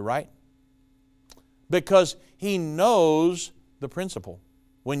after you, right? Because he knows the principle.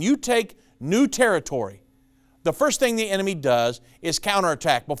 When you take new territory, the first thing the enemy does is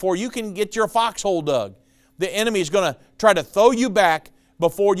counterattack. Before you can get your foxhole dug, the enemy is going to try to throw you back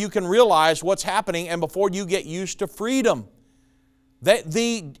before you can realize what's happening and before you get used to freedom.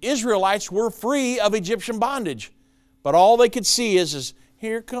 The Israelites were free of Egyptian bondage, but all they could see is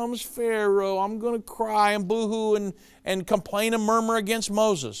here comes Pharaoh. I'm going to cry and boo-hoo and complain and murmur against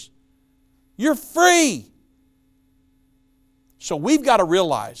Moses. You're free. So we've got to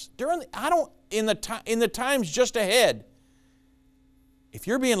realize, in the times just ahead, if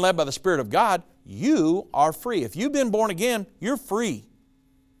you're being led by the Spirit of God, you are free. If you've been born again, you're free.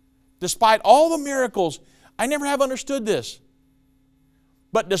 Despite all the miracles, I never have understood this.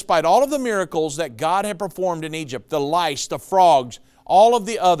 But despite all of the miracles that God had performed in Egypt, the lice, the frogs, all of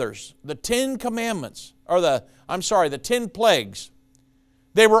the others, the 10 commandments, the 10 plagues,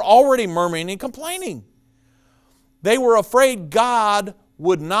 they were already murmuring and complaining. They were afraid God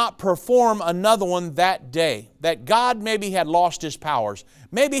would not perform another one that day, that God maybe had lost His powers.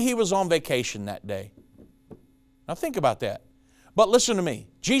 Maybe He was on vacation that day. Now think about that. But listen to me.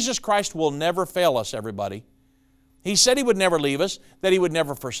 Jesus Christ will never fail us, everybody. He said He would never leave us, that He would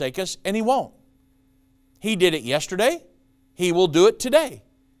never forsake us, and He won't. He did it yesterday. He will do it today.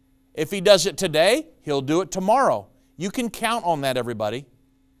 If He does it today, He'll do it tomorrow. You can count on that, everybody.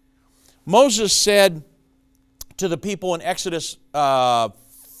 Moses said to the people in Exodus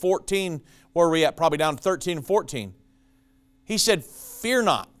 14, where are we at? Probably down to 13 and 14. He said, fear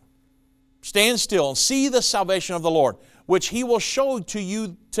not. Stand still and see the salvation of the Lord, which He will show to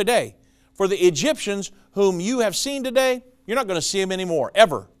you today. For the Egyptians whom you have seen today, you're not going to see them anymore,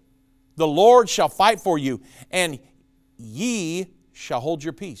 ever. The Lord shall fight for you, and ye shall hold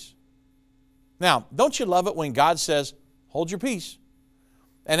your peace. Now, don't you love it when God says, hold your peace?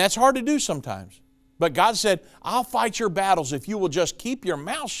 And that's hard to do sometimes. But God said, I'll fight your battles if you will just keep your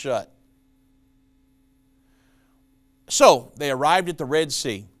mouth shut. So they arrived at the Red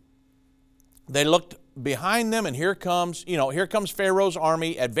Sea. They looked behind them, and here comes Pharaoh's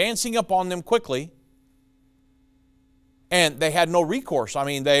army advancing upon them quickly. And they had no recourse. I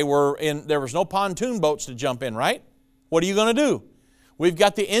mean, there was no pontoon boats to jump in, right? What are you going to do? We've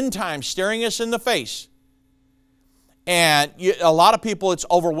got the end times staring us in the face. And a lot of people, it's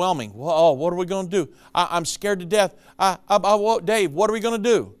overwhelming. Well, what are we going to do? I'm scared to death. Dave, what are we going to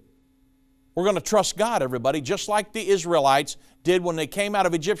do? We're going to trust God, everybody, just like the Israelites did when they came out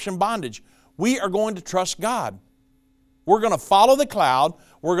of Egyptian bondage. We are going to trust God. We're going to follow the cloud.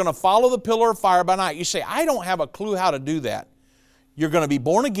 We're going to follow the pillar of fire by night. You say, I don't have a clue how to do that. You're going to be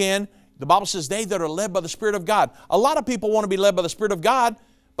born again. The Bible says they that are led by the Spirit of God. A lot of people want to be led by the Spirit of God,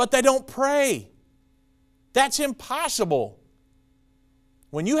 but they don't pray. That's impossible.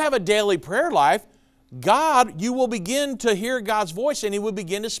 When you have a daily prayer life, you will begin to hear God's voice, and He will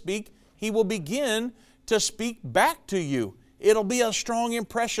begin to speak. He will begin to speak back to you. It'll be a strong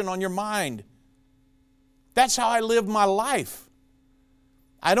impression on your mind. That's how I live my life.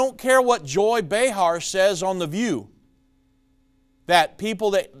 I don't care what Joy Behar says on The View, that people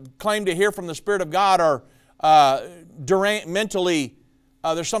that claim to hear from the Spirit of God are mentally,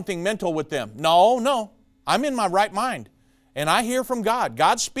 there's something mental with them. No. I'm in my right mind, and I hear from God.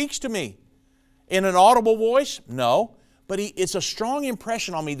 God speaks to me. In an audible voice? No. But it's a strong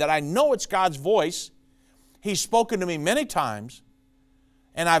impression on me that I know it's God's voice. He's spoken to me many times,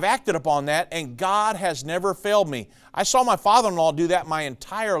 and I've acted upon that, and God has never failed me. I saw my father-in-law do that my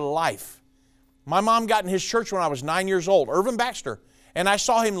entire life. My mom got in his church when I was 9 years old, Irvin Baxter, and I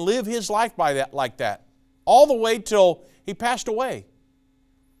saw him live his life like that, all the way till he passed away.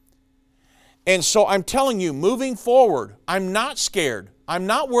 And so I'm telling you, moving forward, I'm not scared. I'm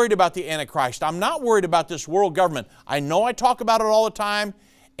not worried about the Antichrist. I'm not worried about this world government. I know I talk about it all the time,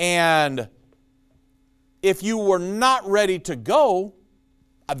 and if you were not ready to go,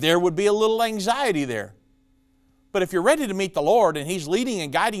 there would be a little anxiety there. But if you're ready to meet the Lord and He's leading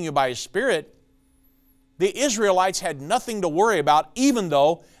and guiding you by His Spirit, the Israelites had nothing to worry about, even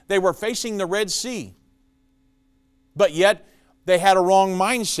though they were facing the Red Sea. But yet, they had a wrong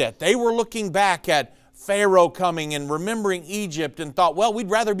mindset. They were looking back at Pharaoh coming and remembering Egypt and thought, well,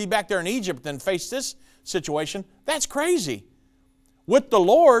 we'd rather be back there in Egypt than face this situation. That's crazy. With the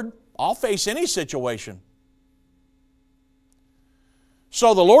Lord, I'll face any situation.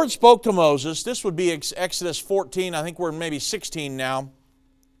 So the Lord spoke to Moses. This would be Exodus 14. I think we're maybe 16 now.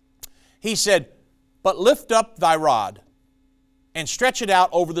 He said, but lift up thy rod and stretch it out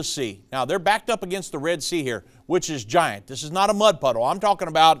over the sea. Now, they're backed up against the Red Sea here, which is giant. This is not a mud puddle. I'm talking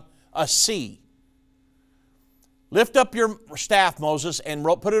about a sea. Lift up your staff, Moses, and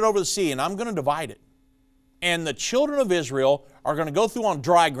put it over the sea, and I'm going to divide it. And the children of Israel are going to go through on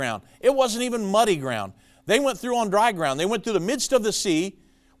dry ground. It wasn't even muddy ground. They went through on dry ground. They went through the midst of the sea.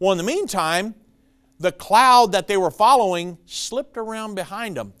 Well, in the meantime, the cloud that they were following slipped around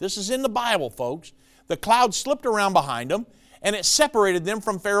behind them. This is in the Bible, folks. The cloud slipped around behind them, and it separated them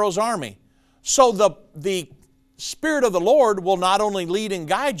from Pharaoh's army. So the Spirit of the Lord will not only lead and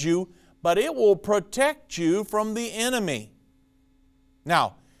guide you, but it will protect you from the enemy.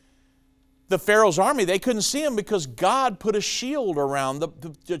 Now, the Pharaoh's army, they couldn't see him because God put a shield around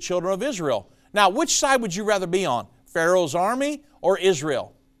the children of Israel. Now, which side would you rather be on? Pharaoh's army or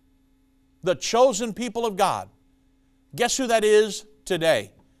Israel? The chosen people of God. Guess who that is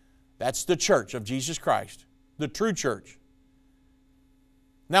today? That's the church of Jesus Christ, the true church.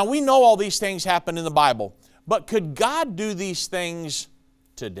 Now, we know all these things happen in the Bible, but could God do these things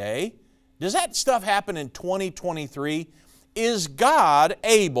today? Does that stuff happen in 2023? Is God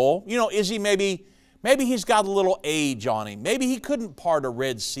able, is He maybe He's got a little age on Him. Maybe He couldn't part a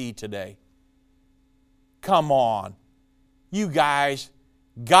Red Sea today. Come on. You guys,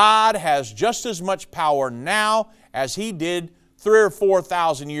 God has just as much power now as He did 3,000 or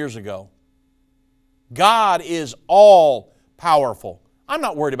 4,000 years ago. God is all powerful. I'm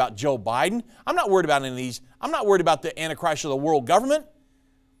not worried about Joe Biden. I'm not worried about any of these. I'm not worried about the Antichrist of the world government.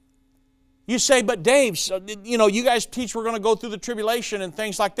 You say, but Dave, you guys teach we're going to go through the tribulation and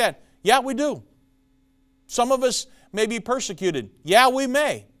things like that. Yeah, we do. Some of us may be persecuted. Yeah, we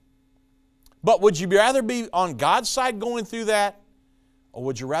may. But would you rather be on God's side going through that, or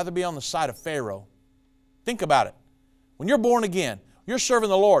would you rather be on the side of Pharaoh? Think about it. When you're born again, you're serving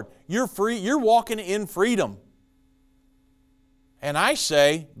the Lord, you're free, you're walking in freedom. And I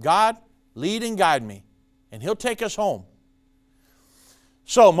say, God, lead and guide me, and He'll take us home.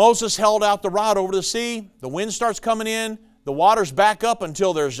 So Moses held out the rod over the sea. The wind starts coming in. The waters back up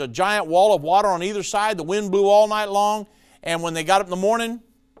until there's a giant wall of water on either side. The wind blew all night long. And when they got up in the morning,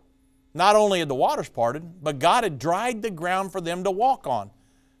 not only had the waters parted, but God had dried the ground for them to walk on.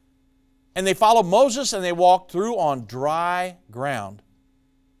 And they followed Moses and they walked through on dry ground.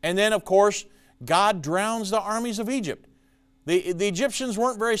 And then, of course, God drowns the armies of Egypt. The Egyptians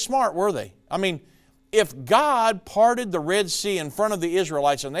weren't very smart, were they? I mean, if God parted the Red Sea in front of the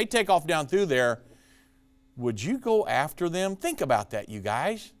Israelites and they take off down through there, would you go after them? Think about that, you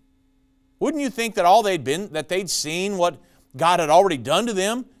guys. Wouldn't you think that that they'd seen what God had already done to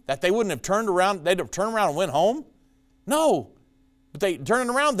them, that they wouldn't have turned around, they'd have turned around and went home? No. But they turned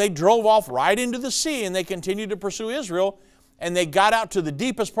around, they drove off right into the sea, and they continued to pursue Israel, and they got out to the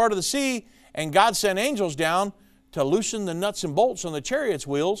deepest part of the sea, and God sent angels down to loosen the nuts and bolts on the chariot's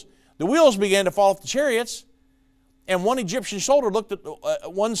wheels. The wheels began to fall off the chariots, and one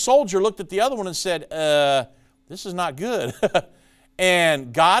soldier looked at the other one and said, this is not good.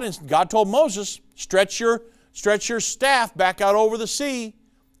 And God told Moses, stretch your staff back out over the sea,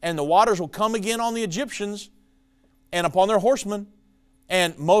 and the waters will come again on the Egyptians and upon their horsemen.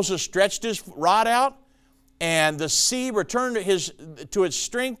 And Moses stretched his rod out, and the sea returned to its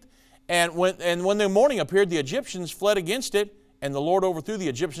strength. And when the morning appeared, the Egyptians fled against it, and the Lord overthrew the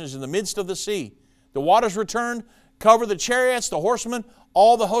Egyptians in the midst of the sea. The waters returned, covered the chariots, the horsemen,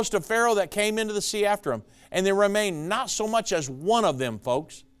 all the host of Pharaoh that came into the sea after him. And there remained not so much as one of them,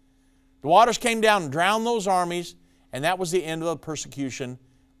 folks. The waters came down and drowned those armies, and that was the end of the persecution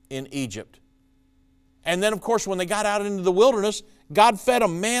in Egypt. And then, of course, when they got out into the wilderness, God fed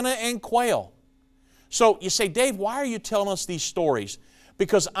them manna and quail. So you say, Dave, why are you telling us these stories?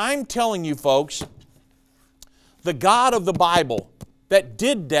 Because I'm telling you, folks, the God of the Bible that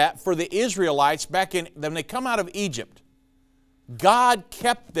did that for the Israelites back when they come out of Egypt, God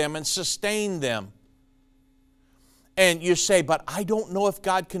kept them and sustained them. And you say, but I don't know if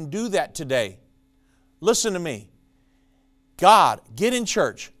God can do that today. Listen to me. God, get in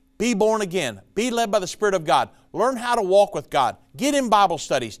church. Be born again. Be led by the Spirit of God. Learn how to walk with God. Get in Bible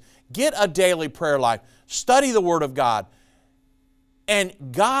studies. Get a daily prayer life. Study the Word of God. And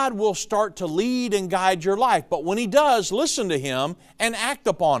God will start to lead and guide your life. But when He does, listen to Him and act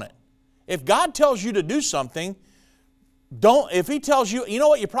upon it. If God tells you to do something, if He tells you, you know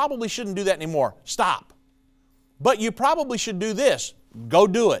what, you probably shouldn't do that anymore, stop. But you probably should do this, go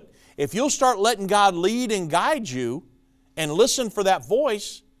do it. If you'll start letting God lead and guide you and listen for that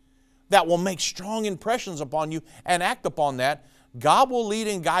voice that will make strong impressions upon you and act upon that, God will lead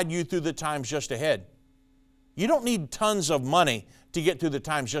and guide you through the times just ahead. You don't need tons of money to get through the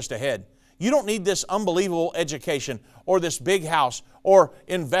times just ahead. You don't need this unbelievable education or this big house or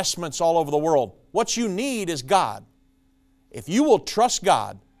investments all over the world. What you need is God. If you will trust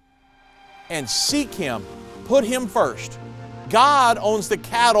God and seek Him, put Him first. God owns the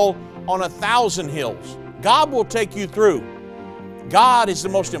cattle on 1,000 hills. God will take you through. God is the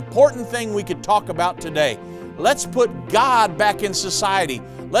most important thing we could talk about today. Let's put God back in society.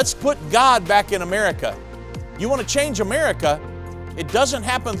 Let's put God back in America. You want to change America? It doesn't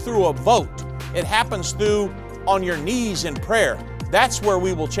happen through a vote. It happens through on your knees in prayer. That's where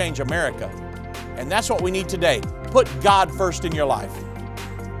we will change America. And that's what we need today. Put God first in your life.